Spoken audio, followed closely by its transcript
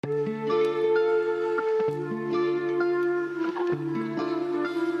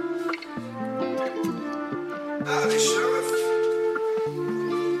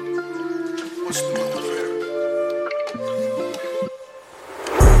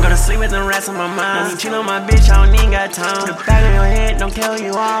sleep with them rats on my mind. When you cheat on my bitch, I don't even got time. The back of your head, don't care who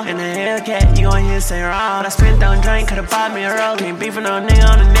you are. And the Hellcat, you gon' hear say wrong. But I spent on drink, could've bought me a roll. Can't beef with no nigga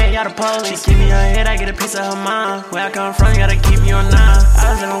on the net, y'all the police. She give me her head, I get a piece of her mind. Where I come from, you gotta keep me on 9.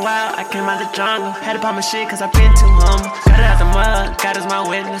 I was living wild, I came out the jungle. Had to pop my shit, cause I been too humble. Got it out the mud, God is my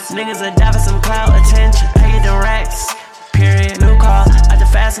witness. Niggas will die for some clout attention. I get them racks, period. New car, out the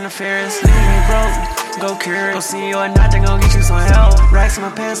Fast and the Furious. Niggas be broke, go curious. Go see you at night, they gon' get you some help. Racks in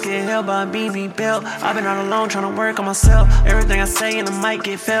my pants get held by a BB belt. I've been all alone tryna work on myself. Everything I say in the mic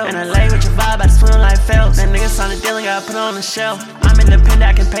get felt. And I lay with your vibe, I just swim like Phelps. That nigga signed a deal and got put on the shelf. I'm independent,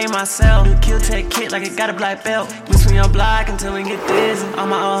 I can pay myself. New Q-Tech kit like it got a black belt. We swing your block until we get dizzy. All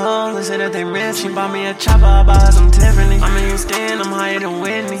my old hoes, they say that they miss. She bought me a chopper, I bought her some Tiffany. I'm in Houston, I'm higher than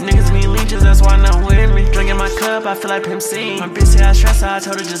Whitney. Niggas be leeches, that's why not with me. Drinking my cup, I feel like Pimp C. My bitch say I stress her, I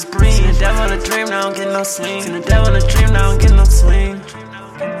told her just breathe. See the devil in a dream, now I don't get no sleep. See the devil in a dream, now I don't get no sleep.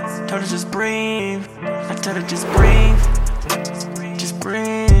 Told her just breathe. I told her just breathe. Just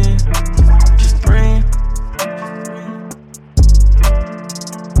breathe. Just breathe.